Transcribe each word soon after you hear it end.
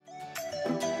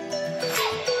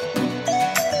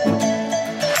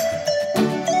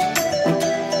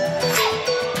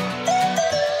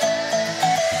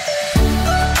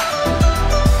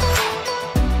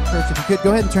could,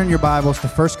 go ahead and turn your Bibles to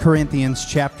 1 Corinthians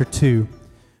chapter 2.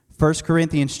 1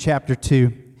 Corinthians chapter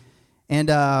 2. And,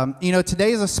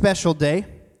 today is a special day.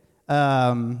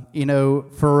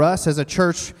 For us as a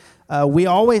church, we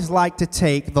always like to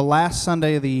take the last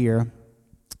Sunday of the year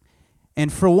and,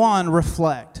 for one,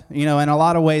 reflect. In a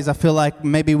lot of ways, I feel like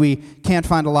maybe we can't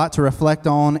find a lot to reflect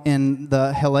on in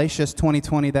the hellacious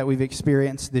 2020 that we've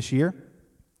experienced this year.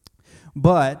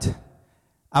 But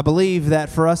I believe that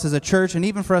for us as a church, and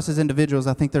even for us as individuals,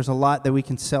 I think there's a lot that we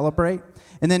can celebrate.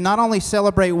 And then not only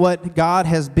celebrate what God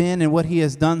has been and what He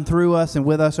has done through us and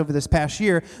with us over this past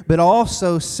year, but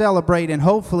also celebrate and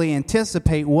hopefully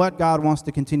anticipate what God wants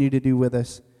to continue to do with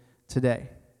us today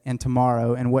and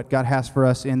tomorrow, and what God has for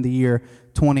us in the year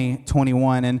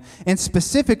 2021. And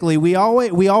specifically, we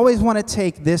always want to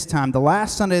take this time, the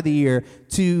last Sunday of the year,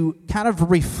 to kind of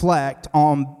reflect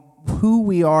on who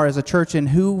we are as a church and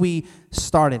who we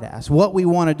started as, what we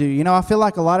want to do. I feel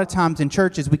like a lot of times in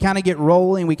churches, we kind of get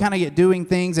rolling, we kind of get doing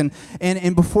things, and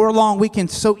before long, we can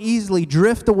so easily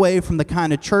drift away from the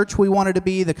kind of church we wanted to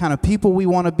be, the kind of people we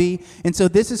want to be. And so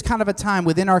this is kind of a time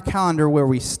within our calendar where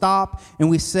we stop and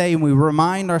we say and we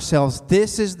remind ourselves,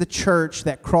 this is the church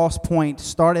that Cross Point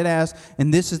started as,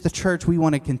 and this is the church we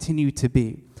want to continue to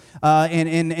be.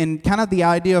 And kind of the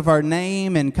idea of our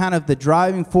name and kind of the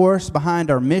driving force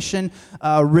behind our mission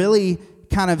really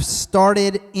kind of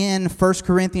started in 1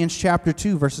 Corinthians chapter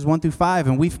 2, verses 1 through 5.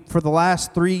 And for the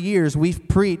last 3 years, we've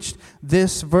preached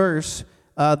this verse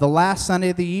the last Sunday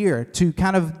of the year to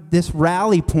kind of this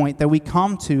rally point that we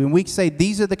come to. And we say,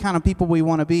 these are the kind of people we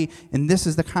want to be, and this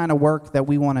is the kind of work that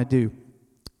we want to do.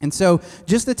 And so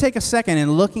just to take a second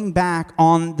and looking back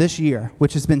on this year,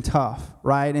 which has been tough,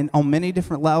 right? And on many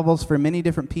different levels for many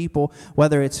different people,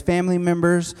 whether it's family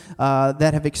members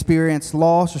that have experienced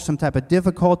loss or some type of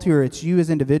difficulty, or it's you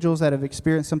as individuals that have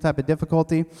experienced some type of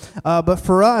difficulty. But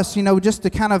for us, just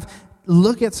to kind of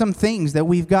look at some things that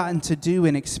we've gotten to do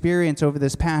and experience over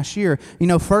this past year.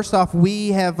 First off, we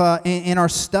have in our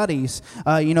studies,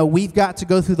 we've got to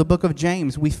go through the book of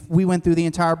James. We went through the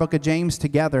entire book of James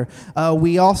together.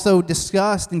 We also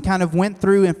discussed and kind of went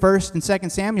through in 1 and 2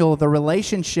 Samuel the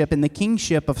relationship and the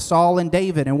kingship of Saul and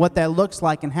David and what that looks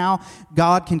like and how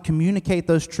God can communicate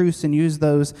those truths and use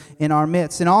those in our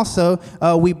midst. And also,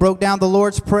 we broke down the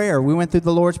Lord's Prayer. We went through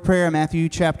the Lord's Prayer in Matthew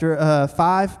chapter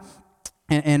 5.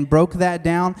 And broke that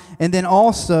down. And then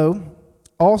also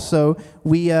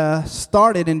we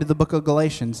started into the book of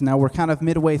Galatians. Now we're kind of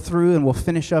midway through, and we'll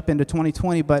finish up into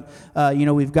 2020. But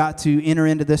we've got to enter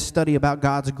into this study about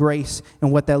God's grace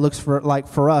and what that looks like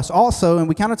for us. Also, and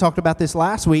we kind of talked about this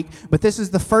last week, but this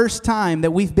is the first time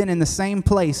that we've been in the same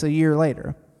place a year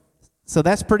later. So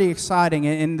that's pretty exciting,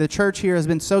 and the church here has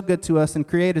been so good to us and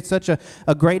created such a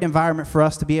great environment for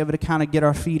us to be able to kind of get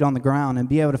our feet on the ground and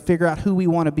be able to figure out who we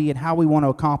want to be and how we want to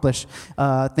accomplish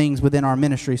things within our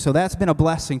ministry. So that's been a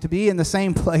blessing. To be in the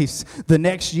same place the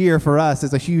next year for us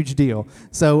is a huge deal.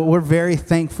 So we're very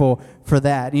thankful for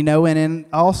that, and then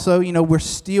also,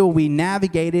 we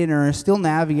navigated and are still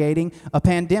navigating a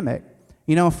pandemic.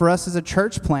 For us as a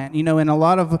church plant, in a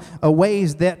lot of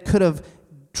ways that could have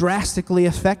drastically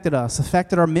affected us,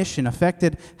 affected our mission,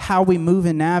 affected how we move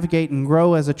and navigate and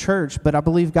grow as a church. But I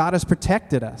believe God has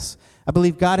protected us. I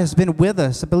believe God has been with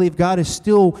us. I believe God is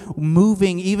still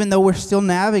moving, even though we're still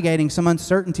navigating some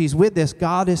uncertainties with this.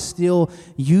 God is still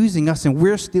using us, and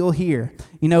we're still here.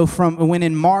 From when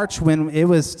in March, when it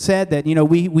was said that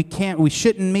we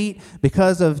shouldn't meet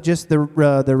because of just the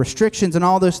restrictions and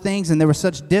all those things, and there was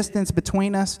such distance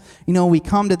between us. We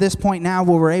come to this point now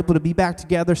where we're able to be back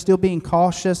together, still being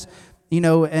cautious.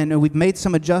 And we've made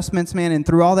some adjustments, man, and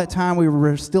through all that time, we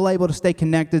were still able to stay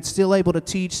connected, still able to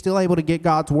teach, still able to get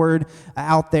God's word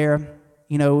out there.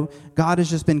 God has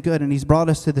just been good, and He's brought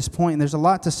us to this point, and there's a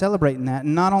lot to celebrate in that.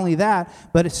 And not only that,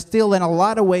 but it's still, in a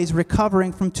lot of ways,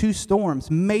 recovering from 2 storms,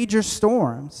 major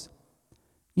storms.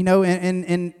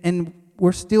 And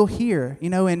we're still here,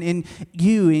 and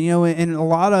a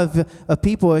lot of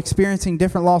people experiencing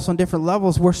different loss on different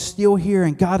levels. We're still here,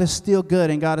 and God is still good,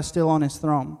 and God is still on His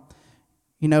throne.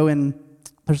 And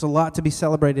there's a lot to be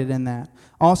celebrated in that.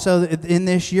 Also, in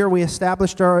this year, we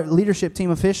established our leadership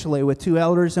team officially with 2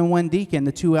 elders and 1 deacon.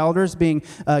 The 2 elders being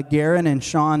Garen and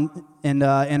Sean, and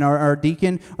our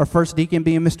deacon, our first deacon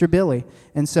being Mr. Billy.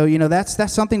 And so,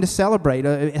 that's something to celebrate,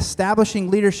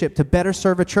 establishing leadership to better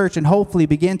serve a church and hopefully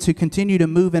begin to continue to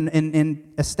move and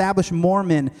establish more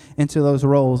men into those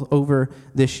roles over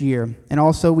this year. And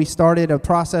also, we started a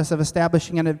process of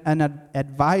establishing an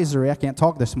advisory, I can't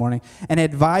talk this morning, an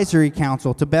advisory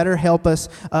council to better help us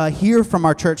hear from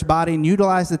our church body and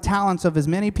utilize the talents of as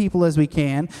many people as we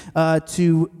can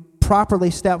to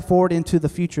properly step forward into the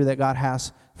future that God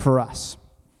has for us.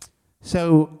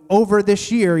 So over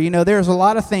this year, there's a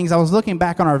lot of things. I was looking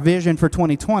back on our vision for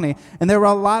 2020, and there were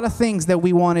a lot of things that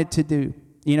we wanted to do.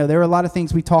 There were a lot of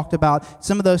things we talked about.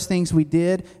 Some of those things we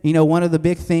did. One of the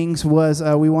big things was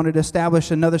we wanted to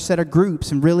establish another set of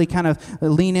groups and really kind of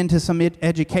lean into some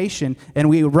education.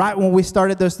 And right when we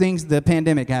started those things, the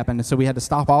pandemic happened, and so we had to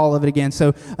stop all of it again.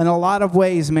 So in a lot of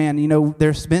ways, man,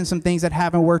 there's been some things that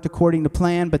haven't worked according to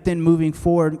plan, but then moving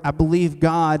forward, I believe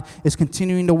God is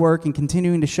continuing to work and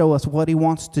continuing to show us what He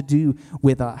wants to do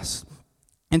with us.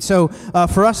 And so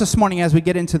for us this morning, as we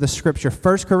get into the scripture,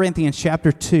 1 Corinthians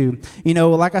chapter 2,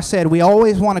 like I said, we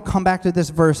always want to come back to this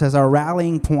verse as our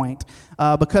rallying point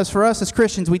because for us as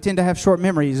Christians, we tend to have short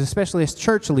memories, especially as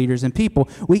church leaders and people.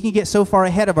 We can get so far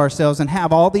ahead of ourselves and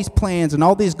have all these plans and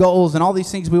all these goals and all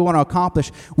these things we want to accomplish.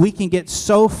 We can get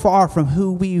so far from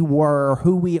who we were or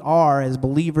who we are as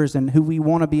believers and who we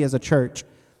want to be as a church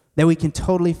that we can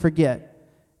totally forget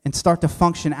and start to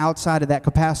function outside of that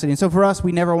capacity. And so for us,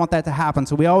 we never want that to happen.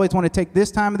 So we always want to take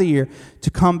this time of the year to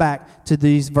come back to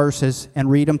these verses and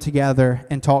read them together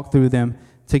and talk through them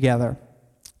together.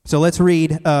 So let's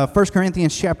read 1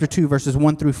 Corinthians chapter 2, verses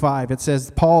 1 through 5. It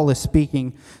says Paul is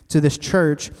speaking to this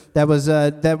church that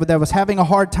was having a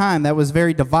hard time, that was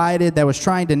very divided, that was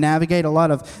trying to navigate a lot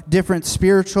of different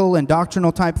spiritual and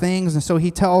doctrinal type things. And so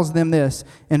he tells them this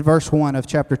in verse 1 of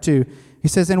chapter 2. He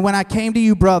says, "And when I came to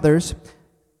you, brothers,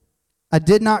 I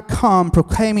did not come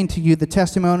proclaiming to you the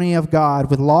testimony of God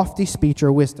with lofty speech or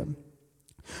wisdom.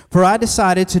 For I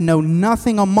decided to know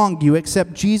nothing among you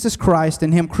except Jesus Christ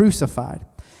and Him crucified.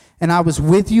 And I was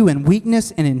with you in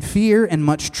weakness and in fear and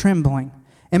much trembling.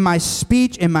 And my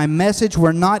speech and my message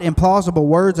were not in plausible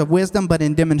words of wisdom, but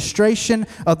in demonstration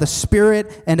of the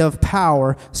Spirit and of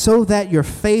power, so that your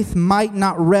faith might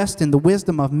not rest in the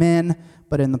wisdom of men,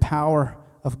 but in the power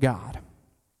of God."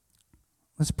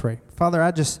 Let's pray. Father, I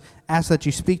just ask that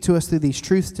you speak to us through these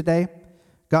truths today.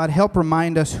 God, help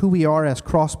remind us who we are as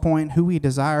Crosspoint, who we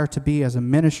desire to be as a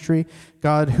ministry.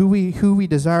 God, who we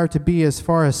desire to be as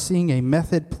far as seeing a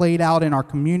method played out in our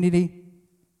community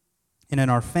and in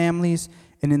our families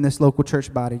and in this local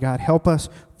church body. God, help us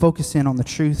focus in on the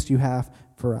truths you have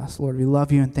for us. Lord, we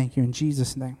love you and thank you in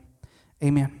Jesus' name.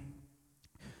 Amen.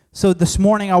 So this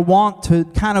morning I want to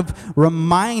kind of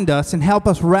remind us and help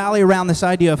us rally around this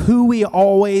idea of who we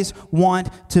always want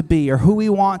to be, or who we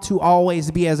want to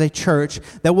always be as a church,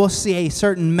 that we'll see a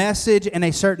certain message and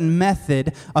a certain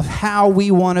method of how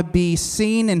we want to be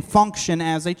seen and function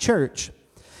as a church.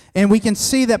 And we can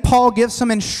see that Paul gives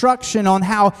some instruction on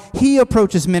how he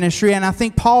approaches ministry. And I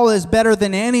think Paul is better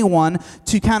than anyone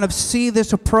to kind of see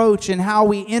this approach and how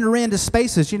we enter into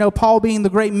spaces. Paul being the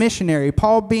great missionary,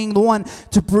 Paul being the one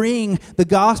to bring the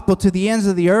gospel to the ends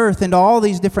of the earth and to all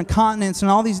these different continents and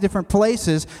all these different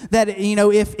places. That,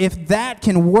 if that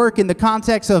can work in the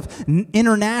context of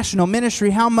international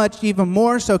ministry, how much even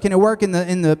more so can it work in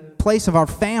the place of our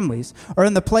families, or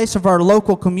in the place of our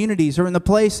local communities, or in the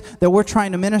place that we're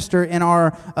trying to minister in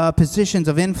our positions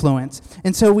of influence.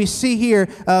 And so we see here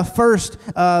first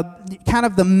kind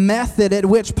of the method at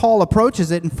which Paul approaches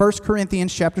it in 1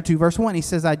 Corinthians chapter 2, verse 1. He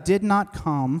says, "I did not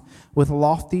come with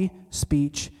lofty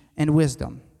speech and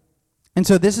wisdom." And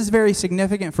so this is very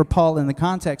significant for Paul in the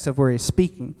context of where he's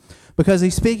speaking, because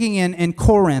he's speaking in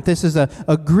Corinth. This is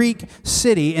a Greek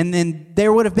city, and then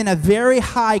there would have been a very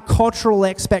high cultural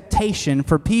expectation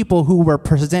for people who were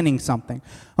presenting something.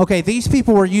 Okay, these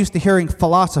people were used to hearing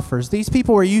philosophers. These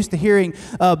people were used to hearing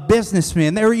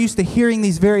businessmen. They were used to hearing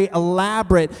these very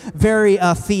elaborate, very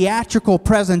theatrical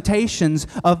presentations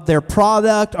of their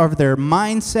product, or their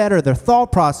mindset, or their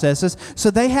thought processes. So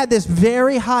they had this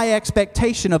very high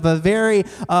expectation of a very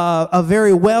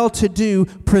well-to-do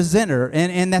presenter,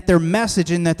 and that their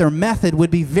message and that their method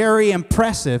would be very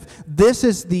impressive. This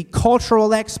is the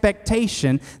cultural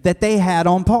expectation that they had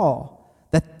on Paul.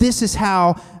 That this is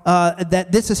how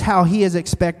he is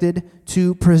expected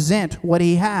to present what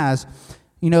he has.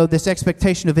 This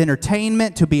expectation of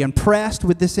entertainment, to be impressed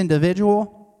with this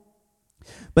individual.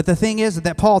 But the thing is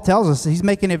that Paul tells us, he's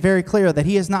making it very clear that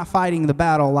he is not fighting the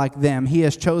battle like them. He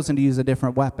has chosen to use a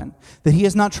different weapon. That he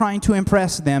is not trying to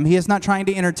impress them. He is not trying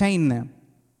to entertain them.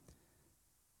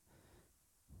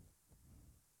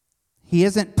 He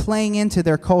isn't playing into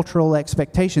their cultural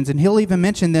expectations. And he'll even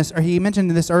mention this, or he mentioned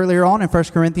this earlier on in 1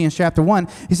 Corinthians chapter 1.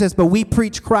 He says, but we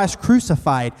preach Christ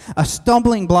crucified, a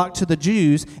stumbling block to the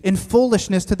Jews and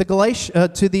foolishness to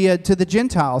the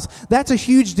Gentiles. That's a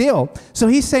huge deal. So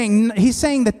he's saying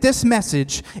that this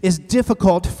message is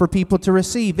difficult for people to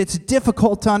receive. It's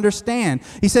difficult to understand.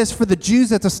 He says for the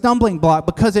Jews it's a stumbling block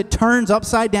because it turns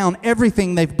upside down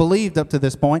everything they've believed up to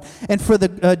this point. And for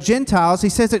the Gentiles, he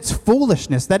says it's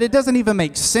foolishness, that it doesn't even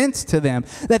make sense to them,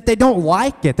 that they don't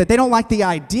like it, that they don't like the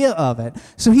idea of it.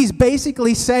 So he's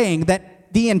basically saying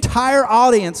that the entire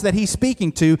audience that he's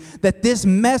speaking to, that this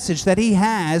message that he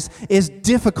has is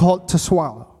difficult to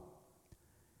swallow.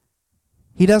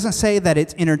 He doesn't say that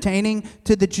it's entertaining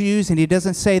to the Jews, and he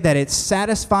doesn't say that it's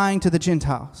satisfying to the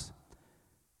Gentiles.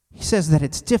 He says that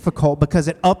it's difficult because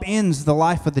it upends the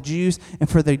life of the Jews, and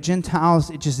for the Gentiles,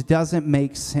 it just doesn't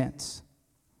make sense.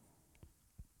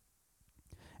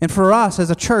 And for us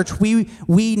as a church, we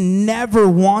never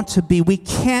want to be, we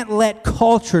can't let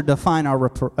culture define our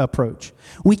approach.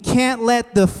 We can't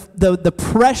let the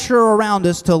pressure around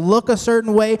us to look a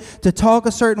certain way, to talk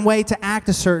a certain way, to act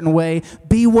a certain way,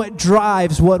 be what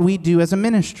drives what we do as a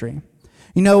ministry.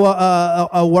 You know,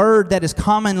 a word that is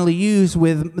commonly used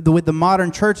with the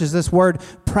modern church is this word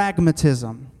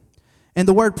pragmatism. And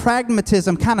the word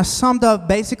pragmatism kind of summed up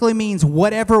basically means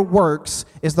whatever works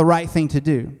is the right thing to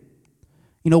do.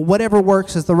 You know, whatever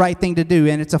works is the right thing to do.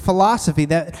 And it's a philosophy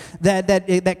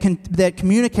that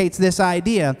communicates this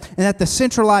idea. And that the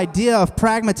central idea of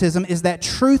pragmatism is that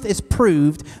truth is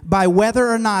proved by whether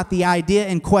or not the idea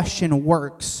in question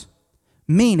works.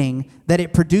 Meaning that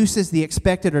it produces the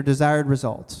expected or desired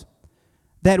results.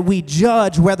 That we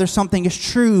judge whether something is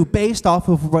true based off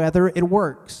of whether it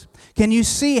works. Can you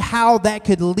see how that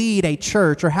could lead a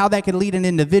church or how that could lead an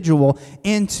individual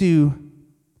into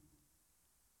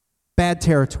bad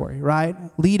territory, right?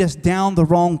 Lead us down the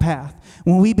wrong path.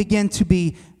 When we begin to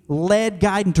be led,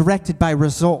 guided, and directed by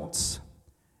results.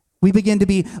 We begin to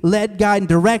be led, guided, and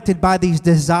directed by these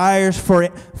desires for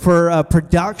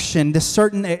production, this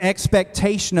certain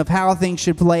expectation of how things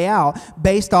should play out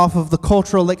based off of the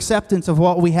cultural acceptance of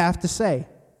what we have to say.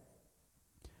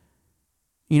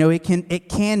 You know, it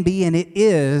can be and it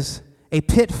is a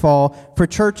pitfall for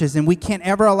churches, and we can't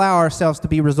ever allow ourselves to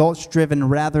be results-driven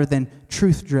rather than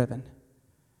truth-driven.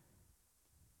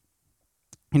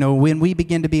 You know, when we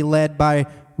begin to be led by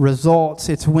results,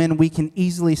 it's when we can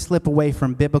easily slip away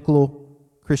from biblical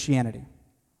Christianity.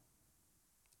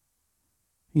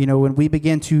 You know, when we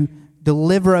begin to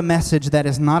deliver a message that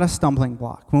is not a stumbling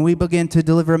block, when we begin to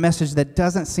deliver a message that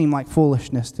doesn't seem like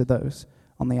foolishness to those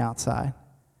on the outside.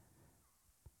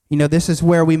 You know, this is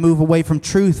where we move away from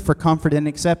truth for comfort and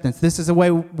acceptance. This is a way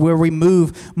where we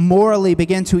move morally,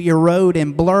 begin to erode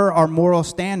and blur our moral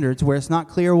standards, where it's not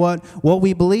clear what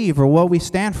we believe or what we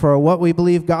stand for or what we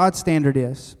believe God's standard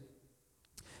is.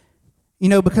 You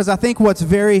know, because I think what's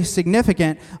very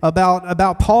significant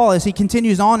about Paul is he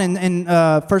continues on in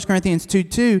 1 Corinthians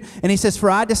 2:2, and he says,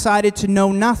 for I decided to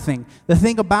know nothing. The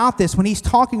thing about this, when he's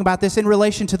talking about this in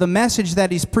relation to the message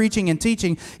that he's preaching and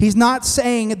teaching, he's not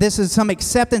saying this is some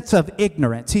acceptance of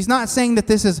ignorance. He's not saying that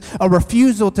this is a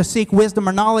refusal to seek wisdom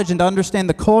or knowledge and to understand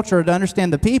the culture or to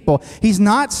understand the people. He's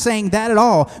not saying that at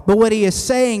all. But what he is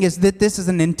saying is that this is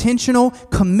an intentional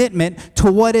commitment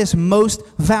to what is most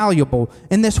valuable.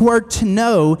 And this word to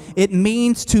know, it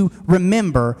means to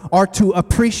remember or to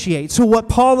appreciate. So what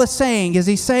Paul is saying is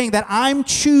he's saying that I'm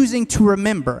choosing to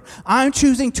remember. I'm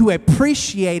choosing to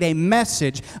appreciate a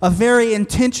message, a very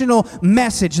intentional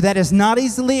message that is not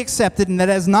easily accepted and that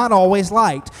is not always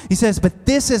liked. He says, but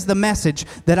this is the message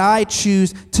that I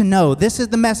choose to know. This is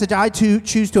the message I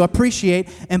choose to appreciate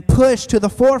and push to the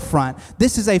forefront.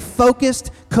 This is a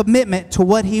focused commitment to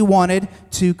what he wanted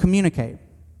to communicate.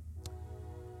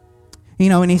 You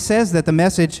know, and he says that the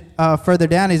message further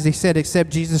down is, he said,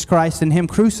 except Jesus Christ and him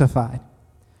crucified.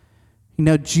 You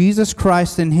know, Jesus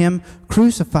Christ and him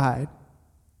crucified.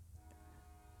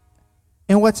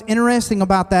 And what's interesting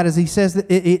about that is he says that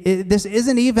this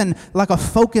isn't even like a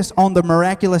focus on the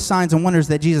miraculous signs and wonders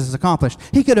that Jesus has accomplished.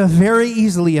 He could have very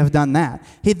easily have done that.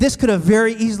 This could have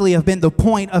very easily have been the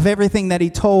point of everything that he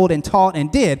told and taught and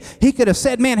did. He could have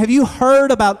said, man, have you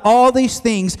heard about all these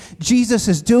things Jesus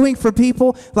is doing for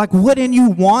people? Like, wouldn't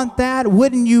you want that?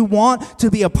 Wouldn't you want to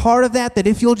be a part of that? That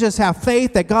if you'll just have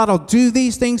faith that God will do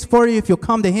these things for you, if you'll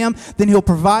come to him, then he'll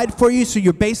provide for you. So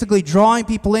you're basically drawing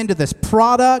people into this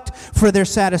product for their their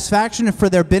satisfaction and for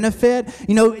their benefit.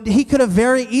 He could have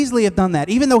very easily have done that.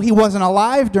 Even though he wasn't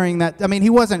alive during that, he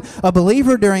wasn't a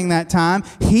believer during that time.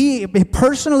 He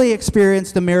personally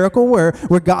experienced a miracle where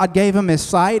God gave him his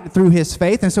sight through his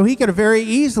faith. And so he could have very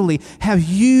easily have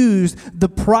used the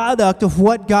product of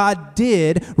what God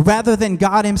did rather than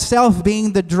God himself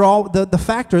being the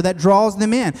factor that draws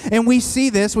them in. And we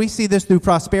see this through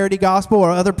prosperity gospel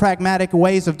or other pragmatic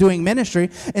ways of doing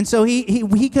ministry. And so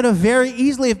he could have very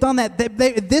easily have done that.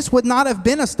 This would not have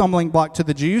been a stumbling block to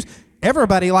the Jews.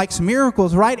 Everybody likes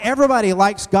miracles, right? Everybody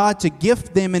likes God to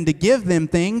gift them and to give them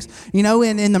things,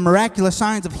 in the miraculous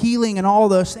signs of healing and all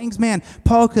those things. Man,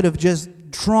 Paul could have just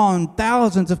drawn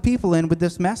thousands of people in with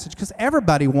this message because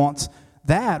everybody wants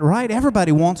that, right?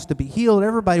 Everybody wants to be healed.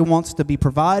 Everybody wants to be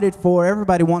provided for.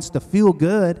 Everybody wants to feel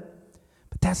good.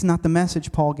 But that's not the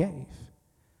message Paul gave.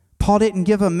 Paul didn't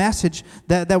give a message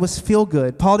that was feel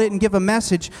good. Paul didn't give a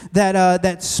message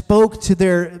that spoke to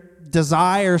their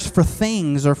desires for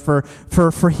things or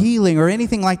for healing or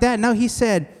anything like that. No, he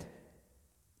said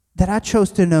that I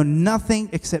chose to know nothing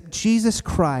except Jesus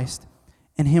Christ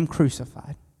and him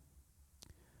crucified.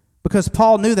 Because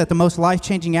Paul knew that the most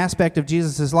life-changing aspect of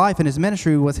Jesus' life and his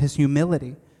ministry was his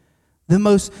humility. The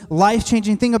most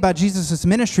life-changing thing about Jesus'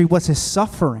 ministry was his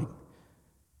suffering.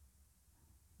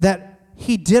 That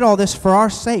he did all this for our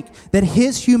sake. That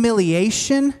his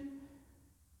humiliation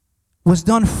was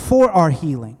done for our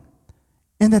healing.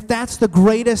 And that's the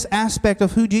greatest aspect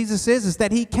of who Jesus is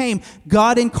that he came,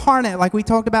 God incarnate, like we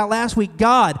talked about last week.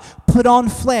 God put on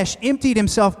flesh, emptied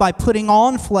himself by putting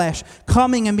on flesh,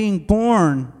 coming and being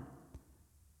born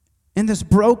in this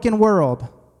broken world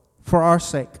for our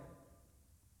sake.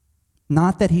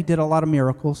 Not that he did a lot of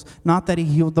miracles, not that he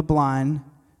healed the blind,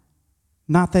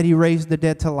 not that he raised the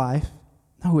dead to life.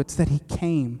 No, it's that he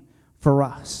came for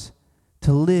us,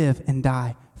 to live and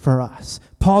die for us.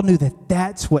 Paul knew that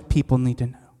that's what people need to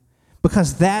know,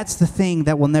 because that's the thing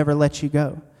that will never let you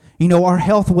go. Our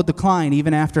health will decline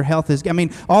even after health is...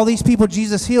 all these people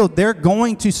Jesus healed, they're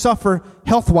going to suffer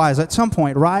health-wise at some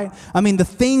point, right? The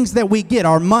things that we get,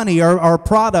 our money, our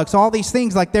products, all these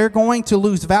things, they're going to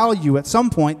lose value at some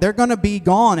point. They're going to be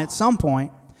gone at some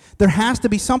point. There has to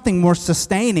be something more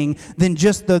sustaining than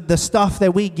just the stuff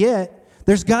that we get.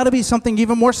 There's got to be something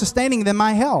even more sustaining than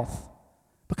my health,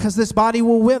 because this body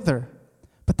will wither.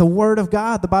 But the Word of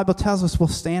God, the Bible tells us, will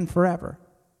stand forever.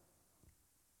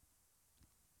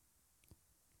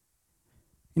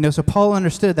 So Paul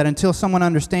understood that until someone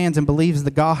understands and believes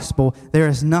the gospel, there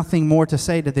is nothing more to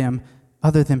say to them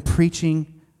other than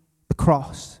preaching the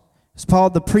cross. It's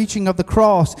Paul, the preaching of the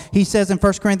cross. He says in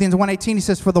 1 Corinthians 1:18, he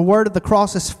says, "For the word of the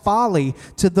cross is folly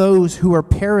to those who are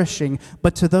perishing,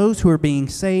 but to those who are being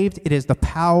saved, it is the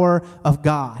power of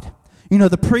God."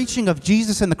 The preaching of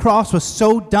Jesus and the cross was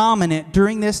so dominant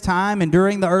during this time and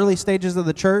during the early stages of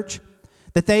the church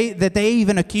that they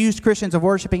even accused Christians of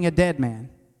worshiping a dead man.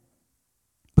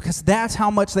 Because that's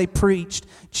how much they preached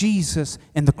Jesus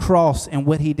and the cross and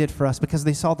what he did for us, because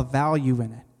they saw the value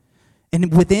in it.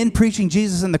 And within preaching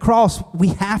Jesus and the cross, we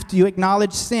have to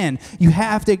acknowledge sin. You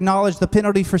have to acknowledge the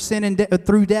penalty for sin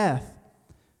through death.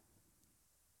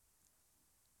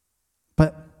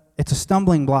 But it's a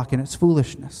stumbling block and it's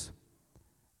foolishness.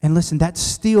 And listen, that's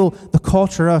still the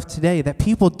culture of today, that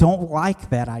people don't like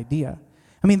that idea.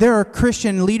 There are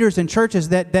Christian leaders in churches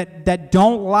that they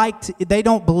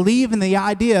don't believe in the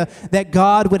idea that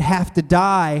God would have to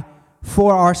die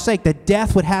for our sake, that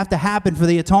death would have to happen for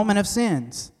the atonement of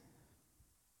sins.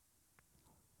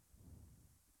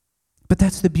 But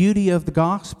that's the beauty of the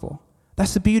gospel.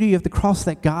 That's the beauty of the cross,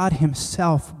 that God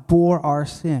himself bore our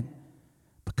sin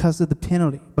because of the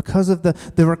penalty, because of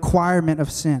the requirement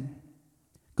of sin.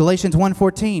 Galatians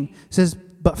 1:14 says,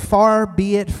 "But far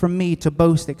be it from me to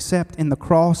boast except in the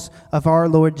cross of our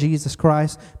Lord Jesus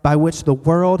Christ, by which the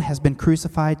world has been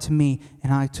crucified to me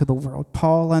and I to the world."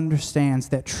 Paul understands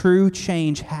that true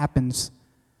change happens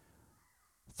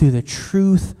through the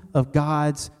truth of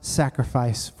God's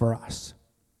sacrifice for us.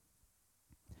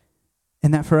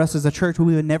 And that for us as a church,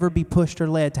 we would never be pushed or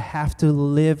led to have to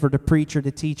live or to preach or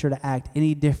to teach or to act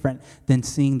any different than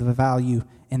seeing the value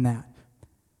in that.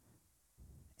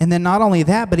 And then not only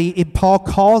that, but Paul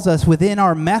calls us within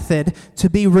our method to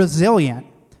be resilient.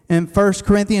 In 1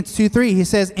 Corinthians 2:3, he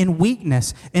says, "In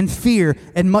weakness, in fear,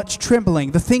 and much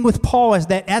trembling." The thing with Paul is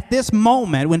that at this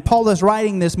moment, when Paul is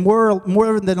writing this more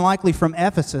than likely from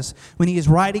Ephesus, when he is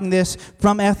writing this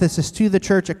from Ephesus to the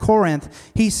church at Corinth,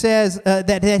 he says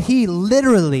that he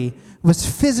literally was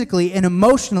physically and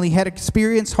emotionally had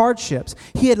experienced hardships.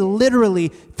 He had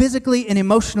literally, physically and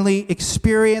emotionally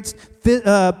experienced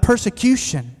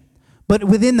persecution. But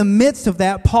within the midst of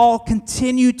that, Paul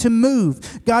continued to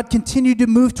move. God continued to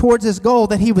move towards his goal,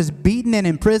 that he was beaten and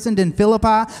imprisoned in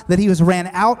Philippi, that he was ran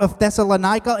out of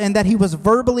Thessalonica, and that he was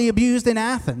verbally abused in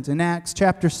Athens in Acts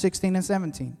chapter 16 and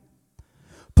 17.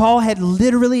 Paul had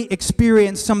literally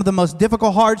experienced some of the most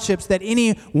difficult hardships that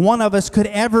any one of us could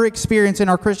ever experience in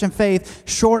our Christian faith,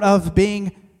 short of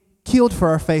being killed for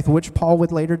our faith, which Paul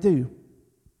would later do.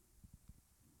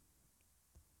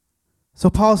 So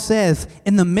Paul says,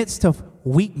 in the midst of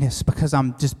weakness, because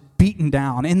I'm just beaten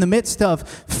down, in the midst of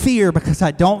fear, because I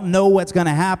don't know what's going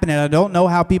to happen and I don't know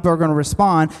how people are going to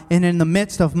respond, and in the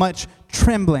midst of much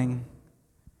trembling,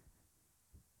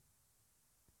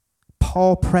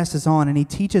 Paul presses on and he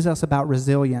teaches us about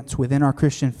resilience within our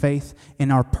Christian faith,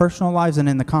 in our personal lives, and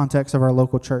in the context of our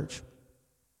local church.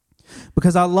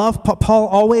 Because I love, Paul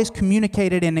always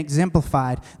communicated and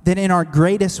exemplified that in our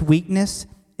greatest weakness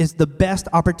is the best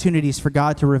opportunities for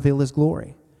God to reveal his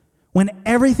glory. When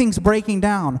everything's breaking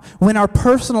down, when our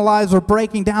personal lives are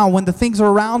breaking down, when the things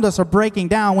around us are breaking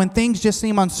down, when things just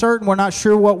seem uncertain, we're not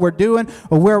sure what we're doing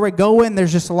or where we're going,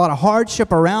 there's just a lot of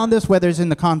hardship around us, whether it's in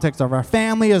the context of our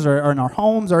families or in our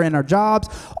homes or in our jobs,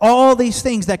 all these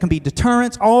things that can be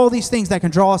deterrents, all these things that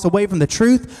can draw us away from the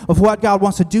truth of what God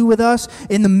wants to do with us.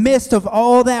 In the midst of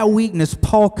all that weakness,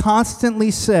 Paul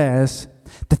constantly says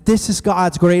that this is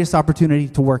God's greatest opportunity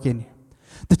to work in you.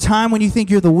 The time when you think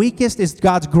you're the weakest is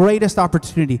God's greatest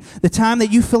opportunity. The time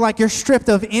that you feel like you're stripped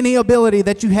of any ability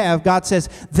that you have, God says,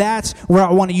 that's where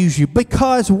I want to use you.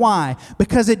 Because why?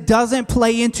 Because it doesn't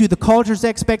play into the culture's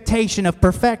expectation of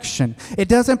perfection. It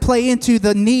doesn't play into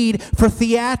the need for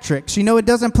theatrics. It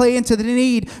doesn't play into the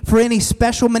need for any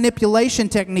special manipulation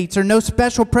techniques or no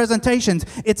special presentations.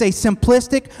 It's a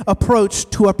simplistic approach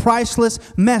to a priceless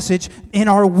message in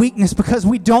our weakness, because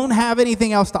we don't have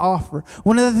anything else to offer.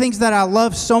 One of the things that I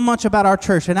love so much about our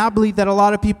church, and I believe that a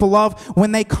lot of people love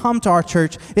when they come to our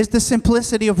church, is the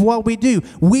simplicity of what we do.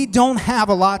 We don't have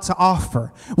a lot to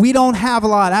offer. We don't have a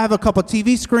lot. I have a couple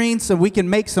TV screens so we can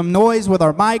make some noise with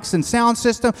our mics and sound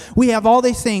system. We have all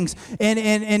these things,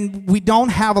 and we don't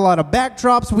have a lot of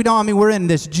backdrops. We're in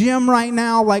this gym right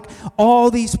now, like all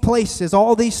these places,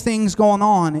 all these things going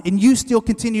on, and you still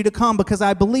continue to come because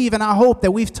I believe and I hope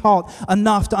that we've taught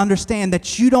enough to understand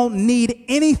that you don't need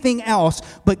anything else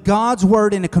but God's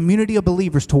word in a community of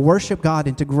believers to worship God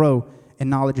and to grow in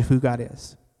knowledge of who God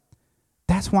is.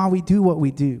 That's why we do what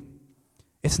we do.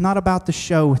 It's not about the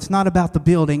show. It's not about the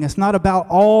building. It's not about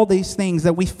all these things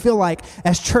that we feel like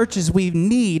as churches we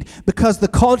need, because the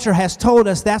culture has told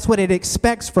us that's what it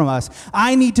expects from us.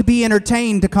 I need to be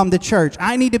entertained to come to church.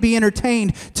 I need to be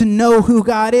entertained to know who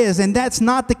God is. And that's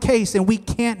not the case, and we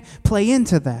can't play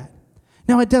into that.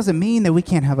 Now, it doesn't mean that we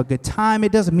can't have a good time.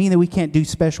 It doesn't mean that we can't do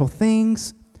special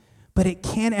things. But it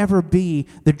can't ever be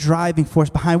the driving force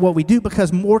behind what we do,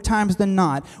 because more times than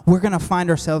not, we're going to find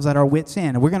ourselves at our wits'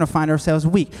 end. We're going to find ourselves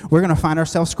weak. We're going to find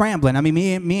ourselves scrambling.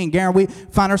 Me and Garen, we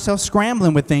find ourselves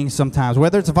scrambling with things sometimes,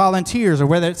 whether it's volunteers or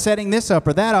whether it's setting this up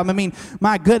or that up.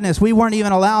 My goodness, we weren't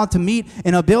even allowed to meet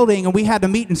in a building, and we had to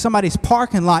meet in somebody's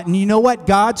parking lot. And you know what?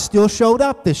 God still showed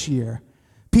up this year.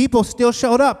 People still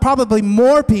showed up. Probably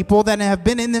more people than have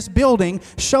been in this building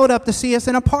showed up to see us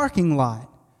in a parking lot.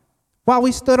 While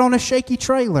we stood on a shaky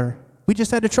trailer. We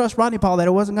just had to trust Rodney Paul that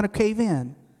it wasn't going to cave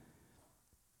in.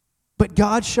 But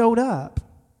God showed up.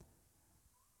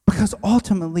 Because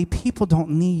ultimately, people don't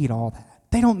need all that.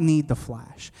 They don't need the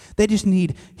flash. They just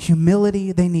need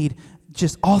humility. They need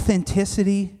just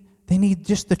authenticity. They need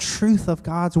just the truth of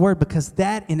God's word, because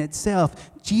that in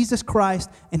itself, Jesus Christ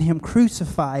and him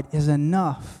crucified, is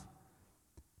enough.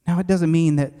 Now, it doesn't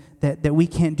mean that we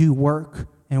can't do work,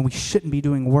 and we shouldn't be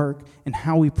doing work in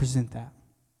how we present that.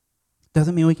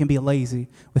 Doesn't mean we can be lazy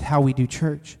with how we do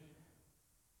church.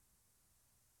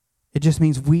 It just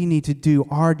means we need to do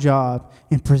our job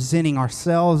in presenting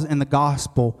ourselves and the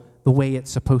gospel the way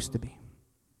it's supposed to be.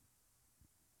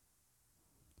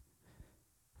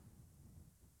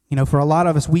 For a lot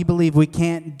of us, we believe we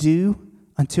can't do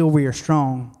until we are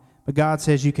strong. But God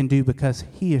says you can do because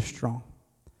he is strong.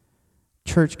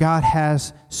 Church, God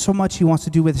has so much he wants to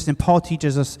do with us, and Paul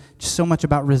teaches us so much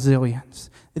about resilience.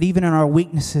 That even in our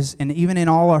weaknesses and even in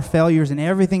all our failures and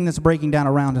everything that's breaking down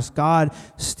around us, God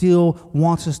still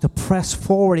wants us to press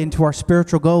forward into our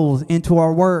spiritual goals, into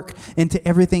our work, into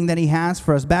everything that he has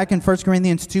for us. Back in 1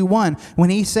 Corinthians 2:1, when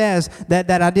he says that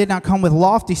I did not come with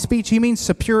lofty speech, he means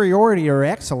superiority or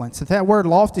excellence. That word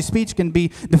lofty speech can be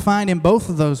defined in both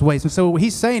of those ways. And so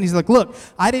he's saying, he's like, look,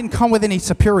 I didn't come with any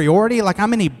superiority, like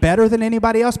I'm any better than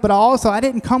anybody else, but I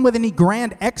didn't come with any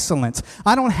grand excellence.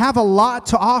 I don't have a lot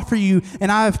to offer you, and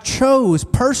I I've chose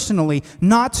personally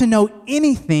not to know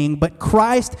anything but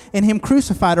Christ and Him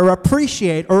crucified, or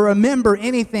appreciate or remember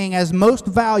anything as most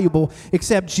valuable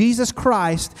except Jesus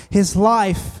Christ, His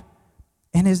life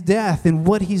and His death and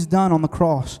what He's done on the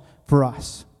cross for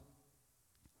us.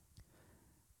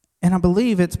 And I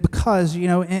believe it's because,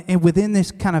 and within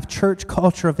this kind of church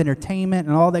culture of entertainment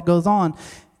and all that goes on,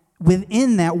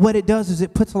 within that, what it does is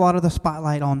it puts a lot of the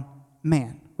spotlight on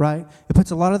man, right? It puts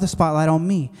a lot of the spotlight on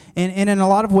me. And in a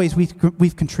lot of ways,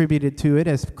 we've contributed to it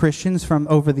as Christians from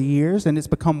over the years, and it's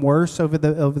become worse over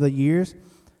the years.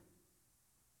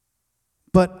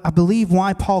 But I believe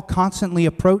why Paul constantly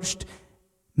approached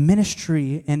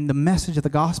ministry and the message of the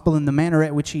gospel in the manner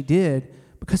at which he did,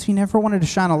 because he never wanted to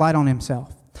shine a light on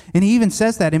himself. And he even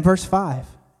says that in verse 5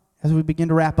 as we begin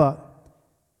to wrap up.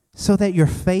 So that your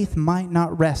faith might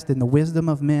not rest in the wisdom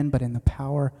of men, but in the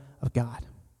power of God.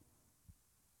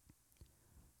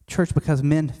 Church, because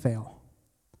men fail.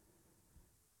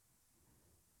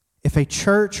 If a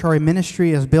church or a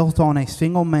ministry is built on a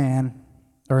single man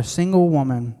or a single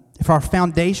woman, if our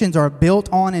foundations are built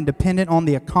on and dependent on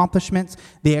the accomplishments,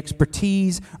 the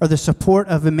expertise, or the support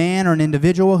of a man or an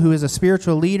individual who is a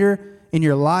spiritual leader in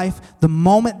your life, the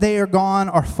moment they are gone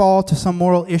or fall to some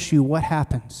moral issue, what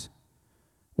happens?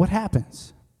 What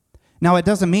happens? Now, it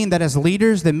doesn't mean that as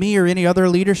leaders, that me or any other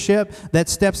leadership that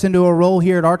steps into a role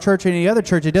here at our church or any other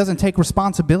church, it doesn't take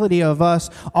responsibility of us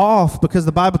off, because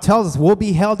the Bible tells us we'll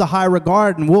be held to high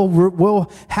regard and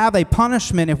we'll have a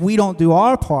punishment if we don't do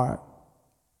our part.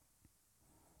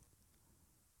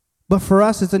 But for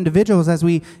us as individuals, as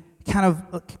we kind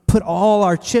of put all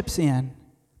our chips in,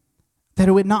 that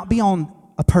it would not be on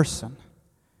a person.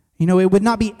 It would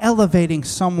not be elevating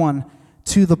someone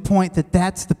to the point that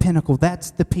that's the pinnacle,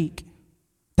 that's the peak.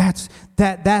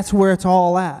 That's where it's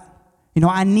all at.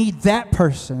 I need that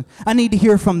person. I need to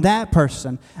hear from that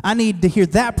person. I need to hear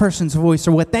that person's voice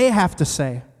or what they have to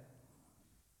say.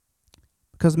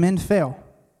 Because men fail.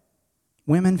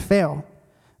 Women fail.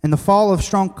 And the fall of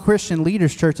strong Christian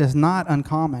leaders, church, is not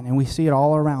uncommon, and we see it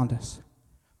all around us.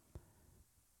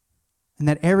 And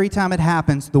that every time it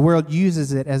happens, the world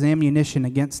uses it as ammunition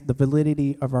against the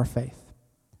validity of our faith.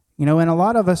 And a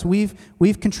lot of us, we've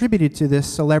contributed to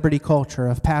this celebrity culture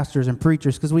of pastors and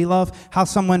preachers because we love how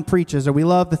someone preaches, or we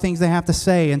love the things they have to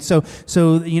say. And so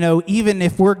even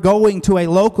if we're going to a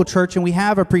local church and we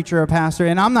have a preacher or a pastor,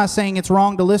 and I'm not saying it's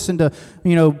wrong to listen to,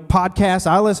 podcasts.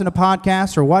 I listen to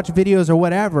podcasts or watch videos or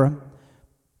whatever.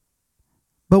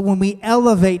 But when we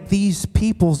elevate these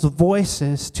people's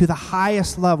voices to the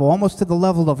highest level, almost to the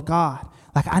level of God,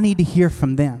 like I need to hear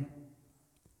from them,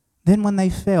 then when they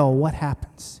fail, what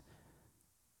happens?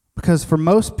 Because for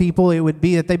most people, it would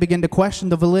be that they begin to question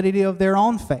the validity of their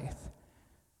own faith.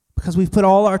 Because we've put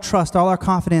all our trust, all our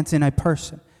confidence in a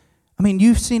person. I mean,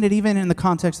 you've seen it even in the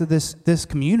context of this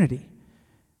community.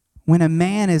 When a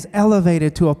man is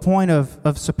elevated to a point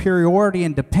of superiority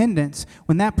and dependence,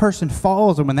 when that person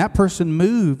falls or when that person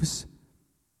moves,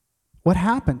 what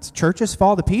happens? Churches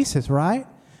fall to pieces, right?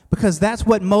 Because that's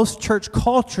what most church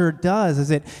culture does, is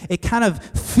it kind of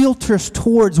filters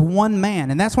towards one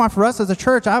man. And that's why for us as a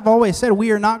church, I've always said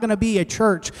we are not going to be a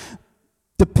church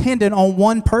dependent on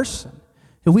one person.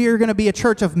 We are going to be a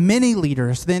church of many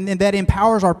leaders, and that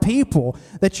empowers our people,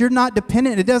 that you're not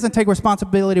dependent. It doesn't take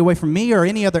responsibility away from me or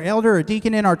any other elder or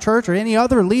deacon in our church or any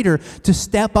other leader to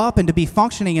step up and to be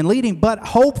functioning and leading. But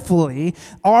hopefully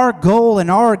our goal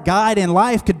and our guide in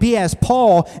life could be as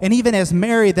Paul and even as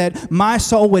Mary, that my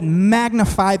soul would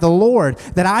magnify the Lord,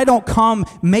 that I don't come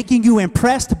making you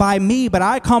impressed by me, but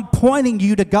I come pointing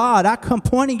you to God. I come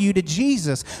pointing you to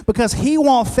Jesus, because He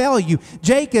won't fail you.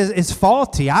 Jake is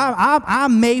faulty. I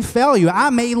may fail you. I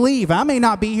may leave. I may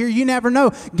not be here. You never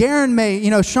know. Garen may,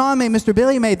 Sean may, Mr.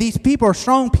 Billy may. These people are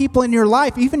strong people in your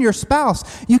life, even your spouse.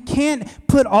 You can't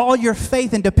put all your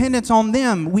faith and dependence on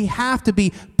them. We have to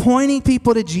be pointing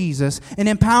people to Jesus and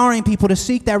empowering people to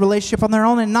seek that relationship on their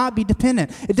own and not be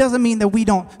dependent. It doesn't mean that we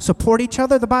don't support each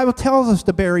other. The Bible tells us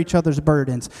to bear each other's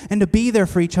burdens and to be there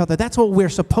for each other. That's what we're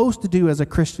supposed to do as a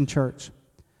Christian church.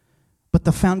 But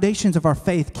the foundations of our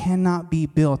faith cannot be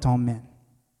built on men.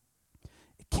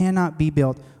 Cannot be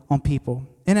built on people.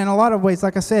 And in a lot of ways,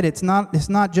 like I said, it's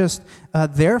not just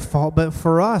their fault, but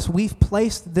for us, we've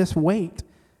placed this weight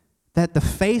that the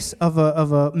face of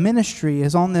a ministry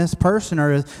is on this person,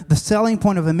 or the selling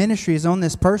point of a ministry is on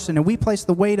this person, and we place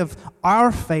the weight of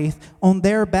our faith on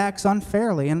their backs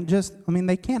unfairly. And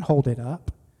they can't hold it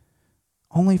up.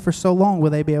 Only for so long will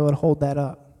they be able to hold that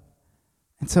up.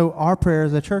 And so our prayer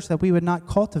as a church that we would not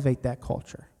cultivate that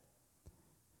culture.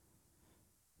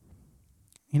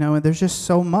 And there's just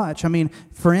so much. I mean,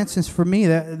 for instance, for me,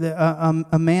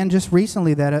 a man just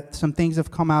recently that some things have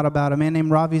come out about, a man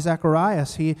named Ravi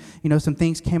Zacharias. He, some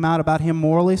things came out about him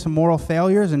morally, some moral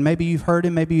failures, and maybe you've heard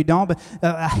him, maybe you don't, but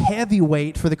a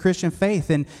heavyweight for the Christian faith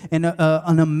and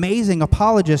an amazing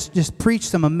apologist, just preached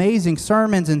some amazing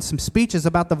sermons and some speeches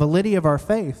about the validity of our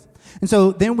faith. And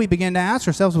so then we begin to ask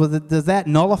ourselves, well, does that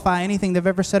nullify anything they've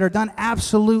ever said or done?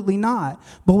 Absolutely not.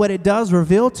 But what it does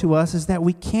reveal to us is that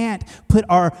we can't put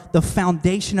the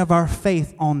foundation of our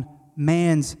faith on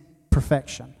man's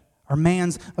perfection or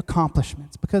man's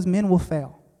accomplishments, because men will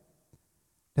fail.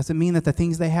 Does it mean that the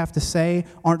things they have to say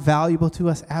aren't valuable to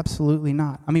us? Absolutely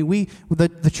not. I mean,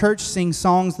 the church sings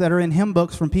songs that are in hymn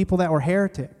books from people that were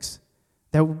heretics,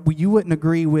 that you wouldn't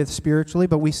agree with spiritually,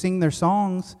 but we sing their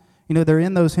songs. They're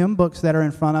in those hymn books that are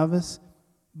in front of us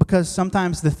because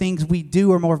sometimes the things we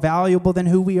do are more valuable than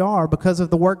who we are because of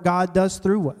the work God does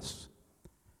through us.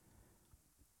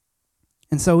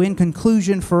 And so in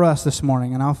conclusion for us this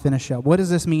morning, and I'll finish up, what does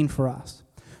this mean for us?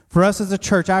 For us as a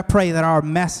church, I pray that our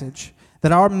message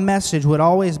would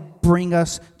always bring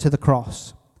us to the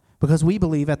cross, because we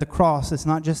believe at the cross it's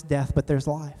not just death, but there's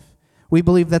life. We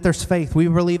believe that there's faith. We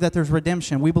believe that there's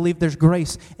redemption. We believe there's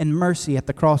grace and mercy at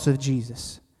the cross of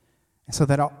Jesus. So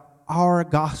that our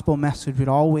gospel message would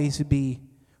always be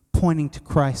pointing to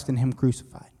Christ and Him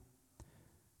crucified.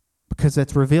 Because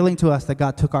it's revealing to us that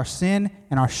God took our sin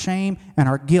and our shame and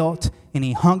our guilt and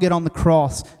He hung it on the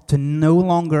cross to no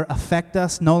longer affect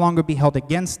us, no longer be held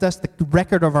against us. The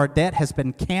record of our debt has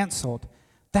been canceled.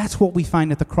 That's what we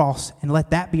find at the cross, and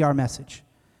let that be our message.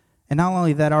 And not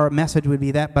only that our message would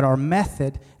be that, but our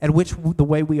method at which the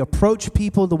way we approach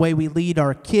people, the way we lead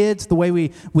our kids, the way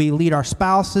we lead our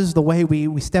spouses, the way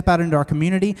we step out into our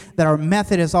community, that our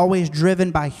method is always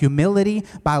driven by humility,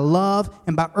 by love,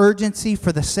 and by urgency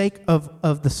for the sake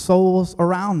of the souls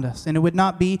around us. And it would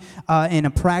not be in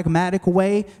a pragmatic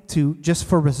way to just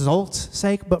for results'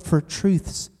 sake, but for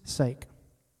truth's sake.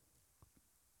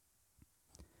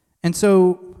 And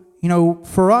so,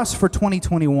 for us, for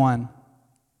 2021,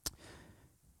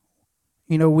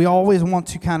 we always want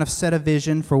to kind of set a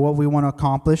vision for what we want to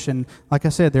accomplish. And like I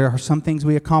said, there are some things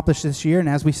we accomplished this year. And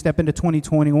as we step into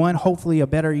 2021, hopefully a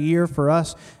better year for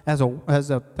us as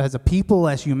a people,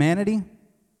 as humanity.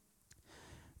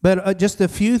 But just a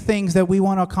few things that we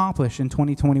want to accomplish in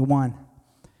 2021.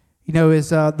 Is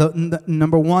the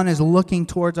number one is looking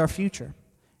towards our future.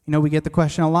 We get the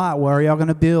question a lot, well, are y'all going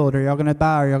to build? Are y'all going to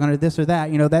buy? Are y'all going to this or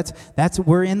that? That's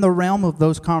we're in the realm of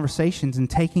those conversations and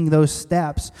taking those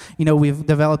steps. We've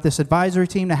developed this advisory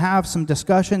team to have some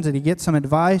discussions and to get some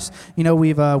advice. We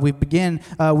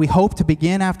hope to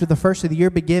begin after the first of the year,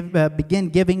 begin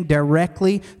giving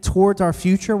directly towards our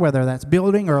future, whether that's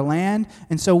building or land.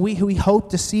 And so we hope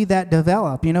to see that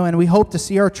develop, and we hope to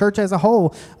see our church as a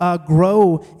whole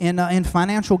grow in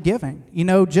financial giving,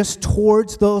 just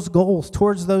towards those goals,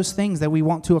 towards those things that we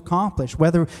want to accomplish.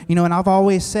 Whether, and I've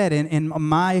always said in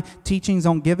my teachings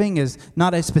on giving is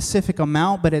not a specific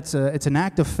amount, but it's an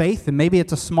act of faith, and maybe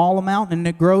it's a small amount and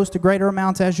it grows to greater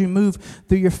amounts as you move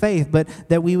through your faith, but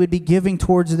that we would be giving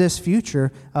towards this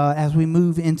future as we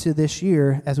move into this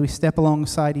year, as we step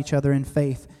alongside each other in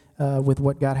faith with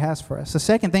what God has for us. The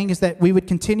second thing is that we would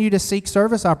continue to seek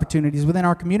service opportunities within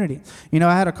our community. I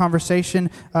had a conversation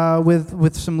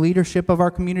with some leadership of our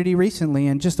community recently,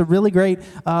 and just a really great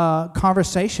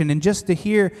conversation, and just to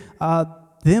hear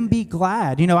them be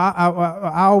glad.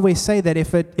 I always say that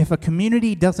if a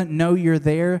community doesn't know you're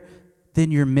there,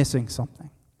 then you're missing something.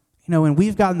 And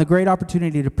we've gotten the great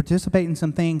opportunity to participate in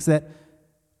some things that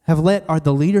have let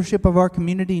the leadership of our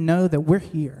community know that we're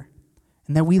here,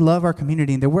 and that we love our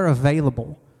community, and that we're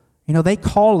available. They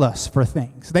call us for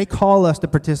things. They call us to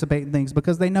participate in things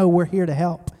because they know we're here to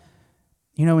help.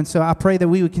 And so I pray that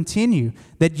we would continue,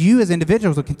 that you as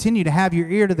individuals will continue to have your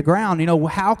ear to the ground.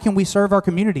 How can we serve our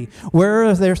community? Where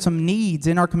are there some needs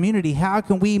in our community? How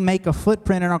can we make a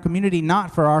footprint in our community,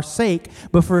 not for our sake,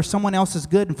 but for someone else's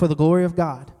good and for the glory of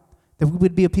God? That we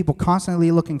would be a people constantly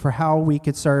looking for how we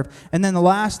could serve. And then the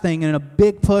last thing, and a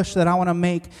big push that I want to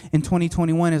make in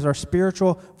 2021, is our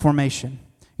spiritual formation.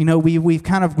 We've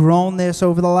kind of grown this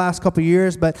over the last couple of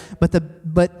years, but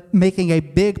making a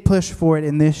big push for it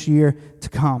in this year to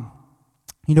come.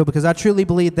 Because I truly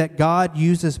believe that God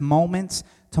uses moments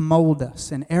to mold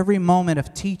us. And every moment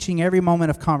of teaching, every moment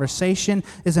of conversation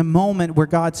is a moment where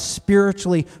God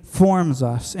spiritually forms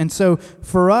us. And so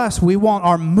for us, we want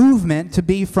our movement to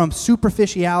be from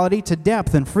superficiality to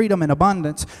depth and freedom and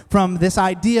abundance, from this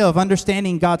idea of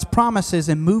understanding God's promises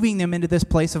and moving them into this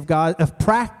place of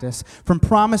practice, from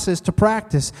promises to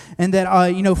practice. And that,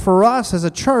 for us as a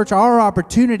church, our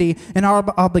opportunity and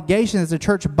our obligation as a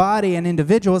church body and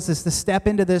individuals is to step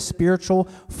into this spiritual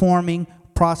forming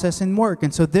process and work.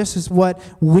 And so this is what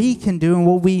we can do and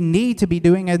what we need to be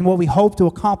doing and what we hope to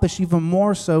accomplish even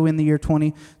more so in the year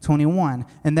 2021.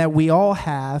 And that we all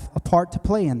have a part to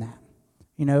play in that.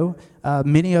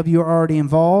 Many of you are already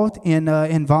involved in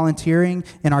volunteering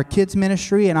in our kids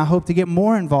ministry, and I hope to get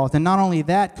more involved. And not only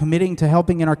that, committing to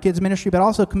helping in our kids ministry, but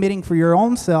also committing for your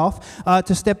own self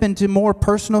to step into more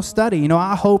personal study.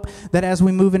 I hope that as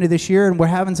we move into this year and we're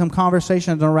having some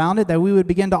conversations around it, that we would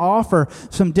begin to offer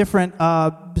some different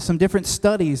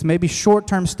studies, maybe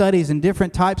short-term studies and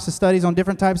different types of studies on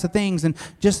different types of things, and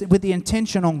just with the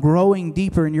intention on growing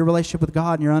deeper in your relationship with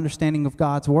God and your understanding of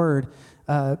God's Word.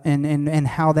 And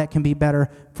how that can be better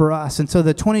for us. And so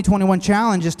the 2021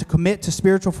 challenge is to commit to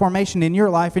spiritual formation in your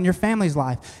life and your family's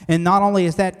life. And not only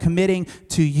is that committing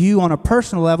to you on a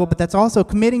personal level, but that's also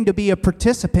committing to be a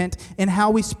participant in how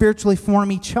we spiritually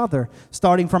form each other,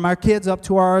 starting from our kids up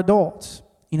to our adults,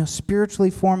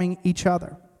 spiritually forming each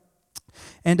other.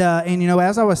 And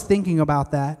as I was thinking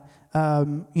about that, I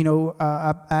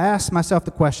asked myself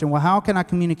the question, well, how can I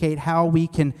communicate how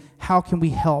can we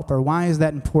help, or why is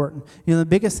that important? The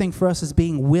biggest thing for us is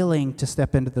being willing to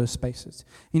step into those spaces.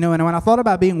 And when I thought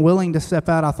about being willing to step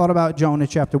out, I thought about Jonah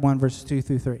chapter 1, verses 2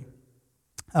 through 3.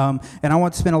 And I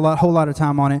won't spend a whole lot of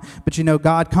time on it, but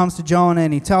God comes to Jonah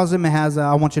and he tells him,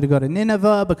 I want you to go to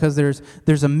Nineveh because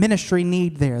there's a ministry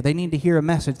need there. They need to hear a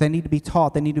message. They need to be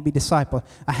taught. They need to be discipled.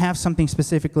 I have something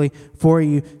specifically for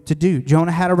you to do.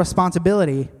 Jonah had a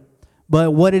responsibility,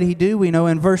 but what did he do? We know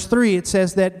in verse 3 it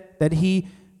says that he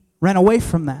ran away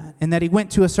from that and that he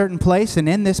went to a certain place, and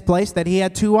in this place that he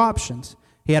had two options.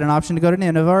 He had an option to go to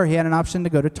Nineveh, or he had an option to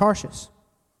go to Tarshish.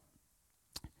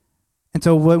 And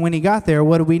so when he got there,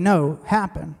 what do we know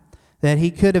happened? That he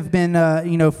could have been,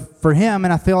 for him,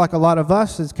 and I feel like a lot of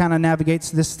us as kind of navigates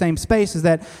this same space, is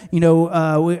that, I'm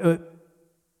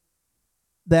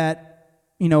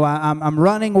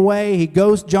running away.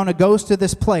 Jonah goes to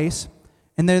this place,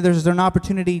 and there's an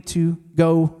opportunity to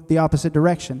go the opposite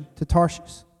direction, to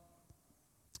Tarshish.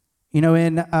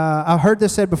 I've heard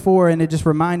this said before, and it just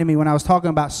reminded me when I was talking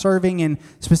about serving,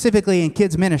 specifically in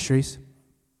kids' ministries.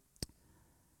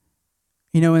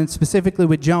 And specifically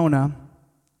with Jonah,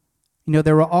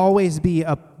 there will always be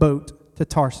a boat to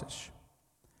Tarshish.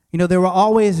 There will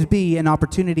always be an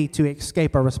opportunity to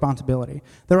escape our responsibility.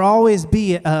 There will always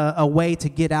be a way to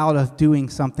get out of doing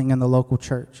something in the local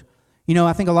church.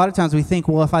 I think a lot of times we think,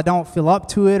 well, if I don't feel up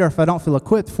to it, or if I don't feel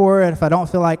equipped for it, if I don't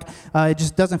feel like it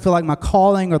just doesn't feel like my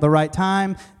calling or the right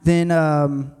time, then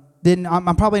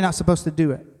I'm probably not supposed to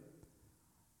do it.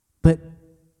 But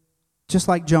just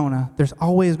like Jonah, there's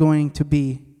always going to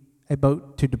be a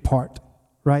boat to depart,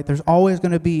 right? There's always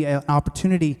going to be an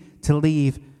opportunity to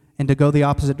leave and to go the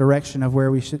opposite direction of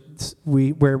where we should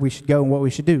go and what we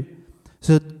should do.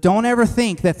 So don't ever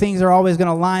think that things are always going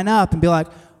to line up and be like,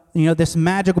 this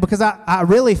magical, because I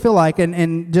really feel like,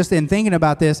 and just in thinking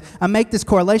about this, I make this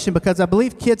correlation because I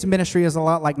believe kids ministry is a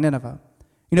lot like Nineveh.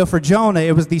 For Jonah,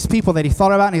 it was these people that he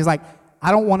thought about, and he's like,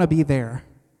 I don't want to be there.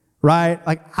 Right?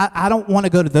 Like, I don't want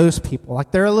to go to those people. Like,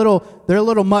 they're a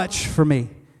little much for me.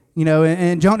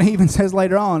 And Jonah even says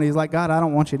later on, he's like, God, I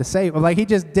don't want you to save. Like, he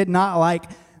just did not like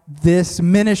this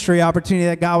ministry opportunity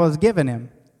that God was giving him.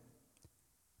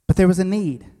 But there was a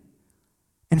need.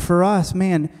 And for us,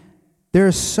 man, there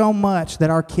is so much that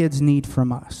our kids need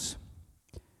from us.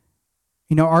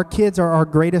 Our kids are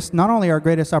not only our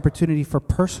greatest opportunity for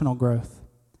personal growth,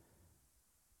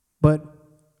 but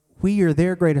we are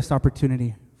their greatest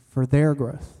opportunity for their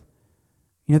growth.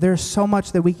 There's so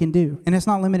much that we can do, and it's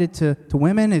not limited to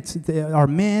women. It's our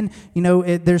men.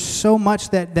 There's so much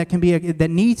that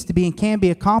needs to be and can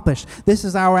be accomplished. This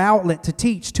is our outlet to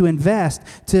teach, to invest,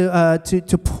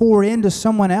 to pour into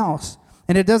someone else.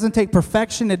 And it doesn't take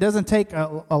perfection. It doesn't take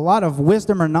a lot of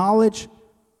wisdom or knowledge.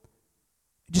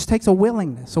 It just takes a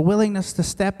willingness to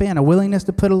step in, a willingness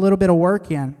to put a little bit of work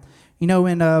in.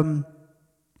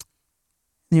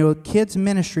 Kids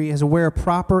ministry is where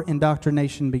proper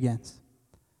indoctrination begins.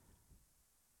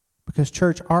 Because,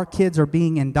 church, our kids are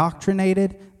being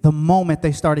indoctrinated the moment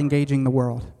they start engaging the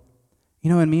world.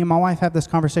 And me and my wife have this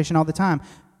conversation all the time.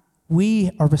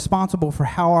 We are responsible for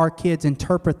how our kids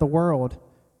interpret the world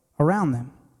around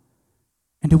them.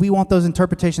 And do we want those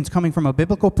interpretations coming from a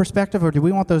biblical perspective, or do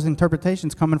we want those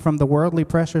interpretations coming from the worldly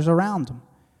pressures around them?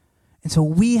 And so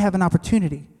we have an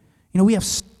opportunity. We have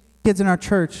kids in our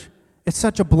church. It's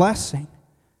such a blessing.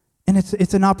 And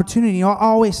it's an opportunity. I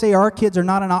always say our kids are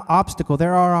not an obstacle.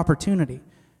 They're our opportunity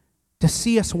to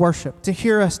see us worship, to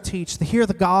hear us teach, to hear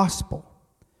the gospel.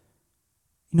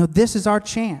 This is our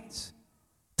chance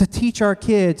to teach our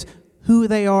kids who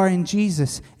they are in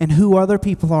Jesus and who other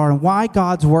people are and why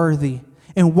God's worthy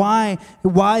and why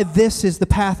this is the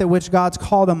path at which God's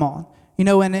called them on.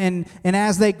 And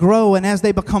as they grow and as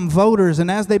they become voters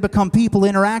and as they become people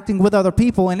interacting with other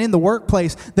people and in the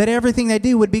workplace, that everything they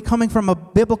do would be coming from a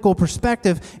biblical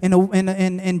perspective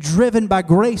and driven by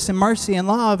grace and mercy and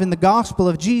love in the gospel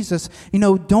of Jesus.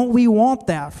 Don't we want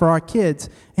that for our kids?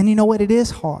 And you know what? It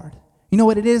is hard. You know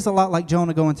what? It is a lot like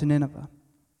Jonah going to Nineveh.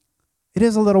 It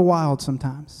is a little wild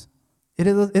sometimes. It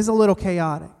is a little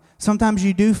chaotic. Sometimes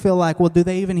you do feel like, well, do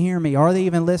they even hear me? Are they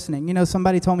even listening?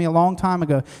 Somebody told me a long time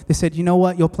ago, they said, you know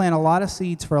what? You'll plant a lot of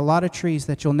seeds for a lot of trees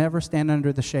that you'll never stand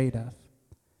under the shade of.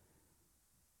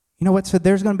 You know what? So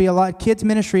there's going to be a lot. Kids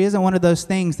ministry isn't one of those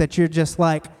things that you're just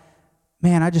like,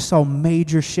 man, I just saw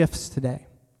major shifts today.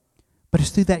 But it's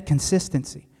through that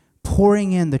consistency,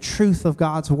 pouring in the truth of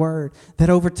God's word, that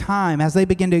over time, as they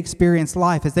begin to experience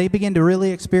life, as they begin to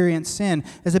really experience sin,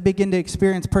 as they begin to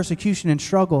experience persecution and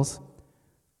struggles,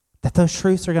 that those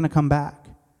truths are going to come back.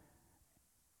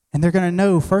 And they're going to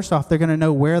know, first off, they're going to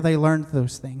know where they learned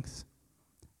those things.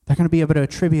 They're going to be able to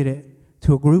attribute it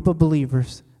to a group of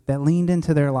believers that leaned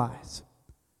into their lives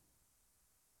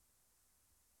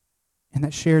and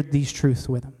that shared these truths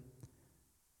with them.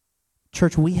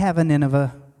 Church, we have a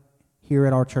Nineveh here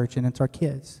at our church, and it's our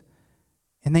kids.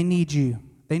 And they need you.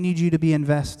 They need you to be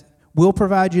invested. We'll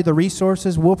provide you the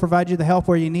resources. We'll provide you the help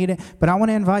where you need it. But I want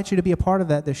to invite you to be a part of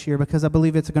that this year because I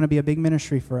believe it's going to be a big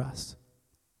ministry for us.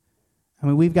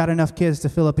 We've got enough kids to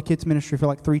fill up a kids ministry for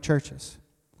like 3 churches.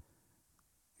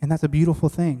 And that's a beautiful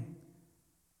thing.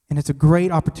 And it's a great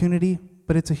opportunity,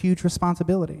 but it's a huge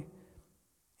responsibility.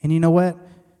 And you know what?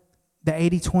 The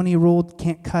 80-20 rule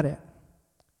can't cut it.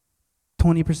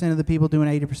 20% of the people doing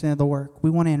 80% of the work. We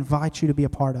want to invite you to be a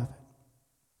part of it.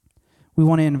 We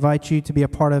want to invite you to be a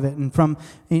part of it.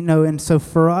 And so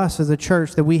for us as a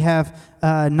church, that we have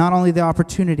not only the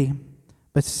opportunity,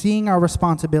 but seeing our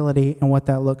responsibility and what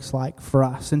that looks like for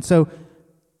us. And so,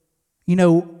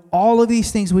 all of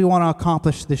these things we want to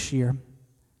accomplish this year,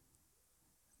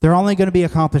 they're only going to be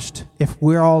accomplished if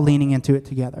we're all leaning into it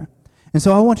together. And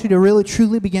so I want you to really,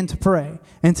 truly begin to pray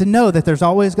and to know that there's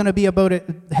always going to be a boat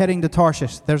heading to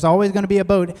Tarshish. There's always going to be a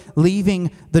boat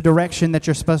leaving the direction that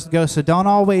you're supposed to go. So don't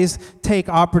always take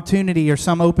opportunity or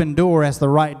some open door as the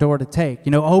right door to take.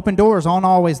 Open doors aren't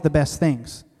always the best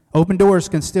things. Open doors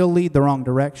can still lead the wrong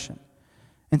direction.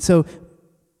 And so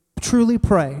truly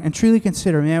pray and truly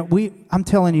consider. I'm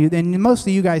telling you, and most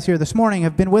of you guys here this morning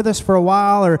have been with us for a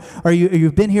while, or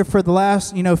you've been here for the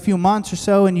last few months or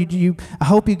so, and I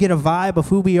hope you get a vibe of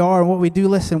who we are and what we do.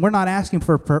 Listen, we're not asking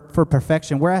for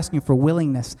perfection. We're asking for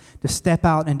willingness to step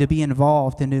out and to be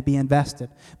involved and to be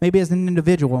invested. Maybe as an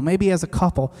individual, maybe as a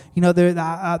couple.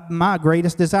 My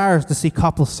greatest desire is to see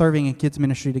couples serving in kids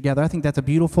ministry together. I think that's a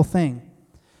beautiful thing.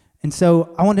 And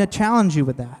so I want to challenge you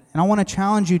with that. And I want to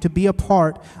challenge you to be a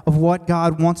part of what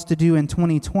God wants to do in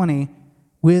 2020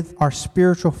 with our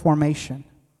spiritual formation.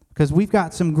 Because we've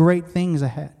got some great things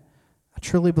ahead. I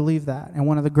truly believe that. And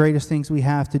one of the greatest things we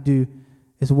have to do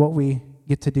is what we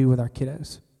get to do with our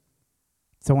kiddos.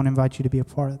 So I want to invite you to be a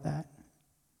part of that.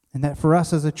 And that for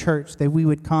us as a church, that we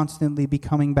would constantly be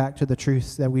coming back to the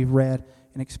truths that we've read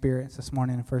and experienced this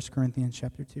morning in 1 Corinthians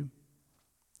chapter 2.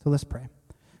 So let's pray.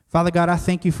 Father God, I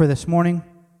thank you for this morning.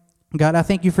 God, I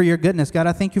thank you for your goodness. God,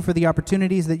 I thank you for the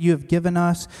opportunities that you have given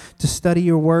us to study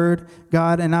your word.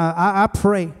 God, and I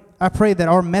pray that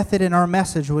our method and our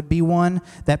message would be one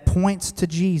that points to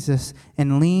Jesus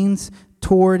and leans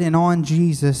toward and on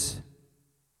Jesus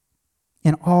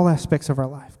in all aspects of our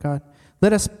life. God,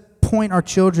 let us point our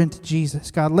children to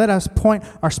Jesus. God, let us point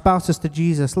our spouses to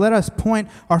Jesus. Let us point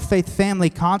our faith family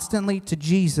constantly to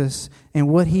Jesus and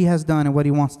what he has done and what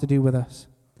he wants to do with us.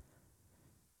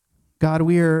 God,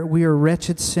 we are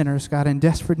wretched sinners, God, in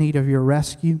desperate need of your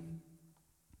rescue.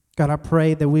 God, I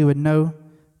pray that we would know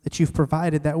that you've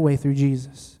provided that way through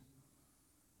Jesus.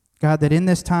 God, that in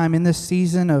this time, in this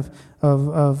season of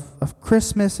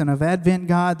Christmas and of Advent,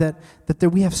 God,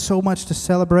 that we have so much to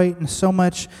celebrate and so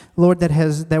much, Lord,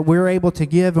 that we're able to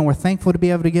give and we're thankful to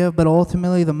be able to give. But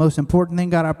ultimately, the most important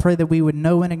thing, God, I pray that we would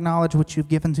know and acknowledge what you've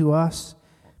given to us.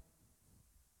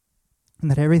 And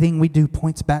that everything we do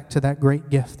points back to that great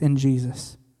gift in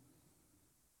Jesus.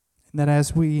 And that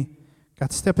as we,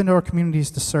 God, step into our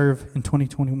communities to serve in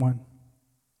 2021.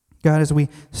 God, as we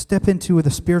step into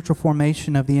the spiritual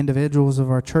formation of the individuals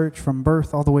of our church from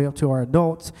birth all the way up to our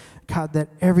adults, God, that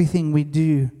everything we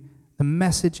do, the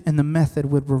message and the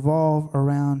method would revolve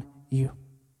around you.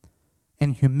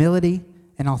 In humility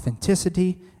and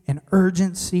authenticity and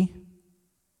urgency.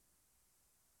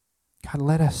 God,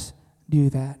 let us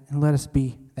do that and let us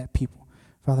be that people.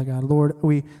 Father God, Lord,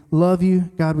 we love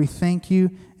you. God, we thank you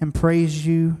and praise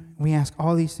you. We ask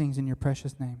all these things in your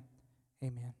precious name.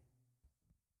 Amen.